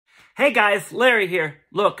Hey guys, Larry here.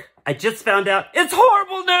 Look, I just found out it's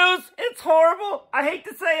horrible news. It's horrible. I hate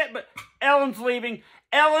to say it, but Ellen's leaving.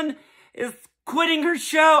 Ellen is quitting her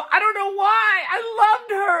show. I don't know why. I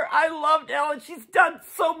loved her. I loved Ellen. She's done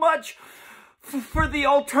so much for the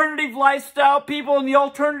alternative lifestyle people and the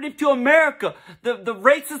alternative to America, the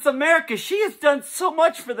racist America. She has done so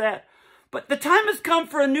much for that. But the time has come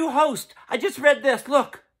for a new host. I just read this.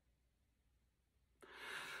 Look.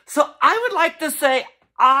 So I would like to say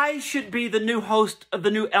I should be the new host of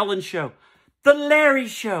the new Ellen show. The Larry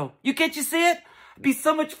Show. Can't you see it? It'd be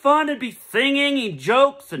so much fun. It'd be singing and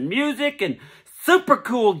jokes and music and super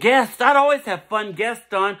cool guests. I'd always have fun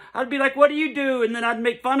guests on. I'd be like, what do you do? And then I'd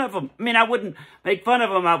make fun of them. I mean, I wouldn't make fun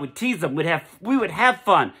of them. I would tease them. We would have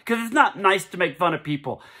fun. Because it's not nice to make fun of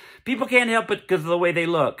people. People can't help it because of the way they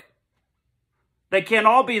look. They can't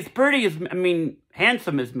all be as pretty as,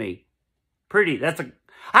 handsome as me. Pretty.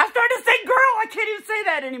 I started to say girl. I can't even say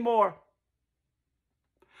that anymore.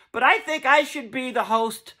 But I think I should be the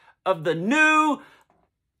host of the new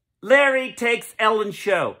Larry Takes Ellen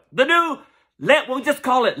show. The new, we'll just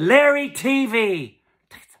call it Larry TV.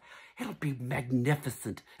 It'll be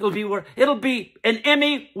magnificent. It'll be an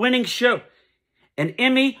Emmy-winning show. An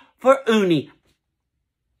Emmy for Uni.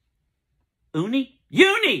 Uni?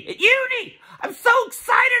 Uni! I'm so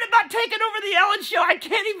excited about taking over the Ellen show. I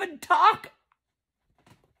can't even talk.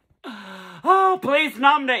 Oh, please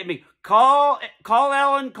nominate me. Call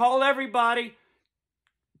Ellen, call everybody.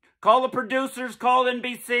 Call the producers, call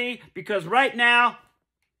NBC, because right now,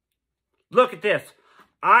 look at this.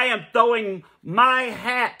 I am throwing my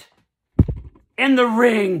hat in the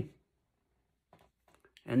ring.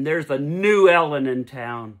 And there's a new Ellen in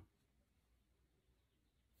town.